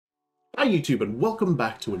Hi YouTube and welcome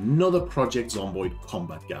back to another Project Zomboid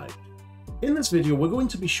combat guide. In this video we're going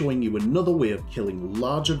to be showing you another way of killing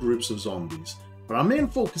larger groups of zombies, but our main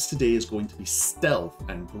focus today is going to be stealth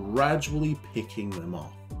and gradually picking them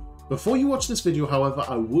off. Before you watch this video however,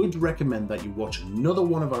 I would recommend that you watch another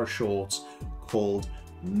one of our shorts called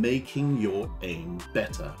Making Your Aim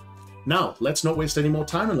Better. Now let's not waste any more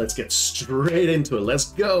time and let's get straight into it.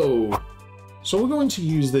 Let's go! So we're going to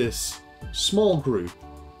use this small group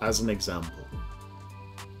as an example.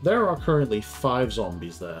 There are currently 5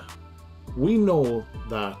 zombies there. We know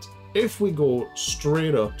that if we go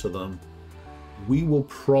straight up to them, we will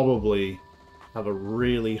probably have a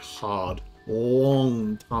really hard,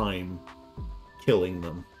 long time killing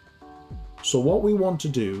them. So what we want to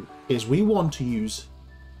do is we want to use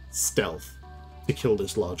stealth to kill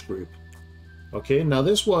this large group. Okay, now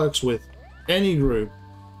this works with any group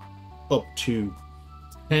up to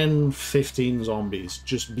 10, 15 zombies.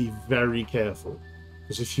 Just be very careful,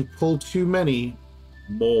 because if you pull too many,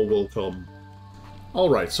 more will come.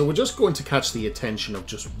 Alright, so we're just going to catch the attention of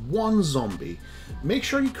just one zombie. Make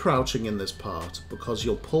sure you're crouching in this part, because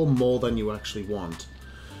you'll pull more than you actually want.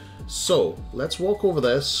 So, let's walk over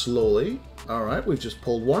there slowly. Alright, we've just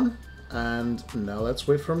pulled one, and now let's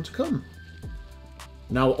wait for him to come.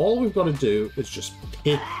 Now all we've got to do is just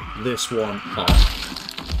pick this one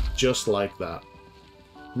off, just like that.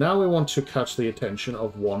 Now we want to catch the attention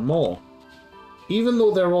of one more. Even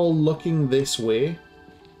though they're all looking this way,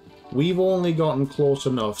 we've only gotten close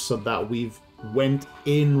enough so that we've went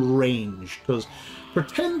in range. Because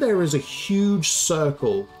pretend there is a huge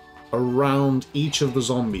circle around each of the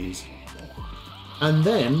zombies. And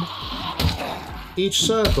then each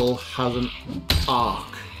circle has an arc.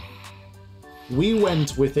 We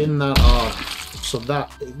went within that arc so that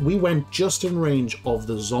we went just in range of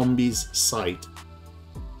the zombie's sight.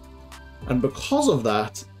 And because of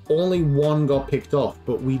that, only one got picked off,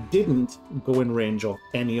 but we didn't go in range of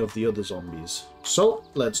any of the other zombies. So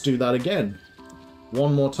let's do that again.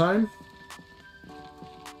 One more time.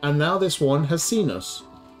 And now this one has seen us.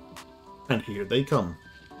 And here they come.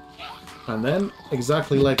 And then,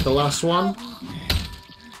 exactly like the last one,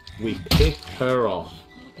 we pick her off.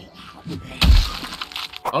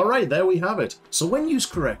 Alright, there we have it. So when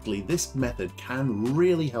used correctly, this method can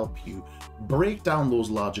really help you break down those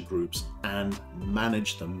larger groups and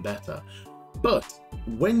manage them better. But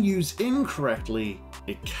when used incorrectly,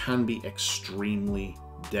 it can be extremely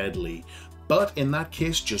deadly. But in that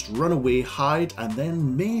case, just run away, hide, and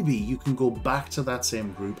then maybe you can go back to that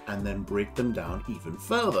same group and then break them down even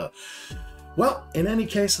further. Well, in any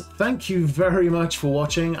case, thank you very much for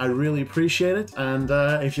watching. I really appreciate it. And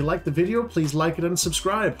if you liked the video, please like it and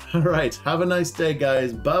subscribe. All right, have a nice day,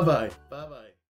 guys. Bye-bye.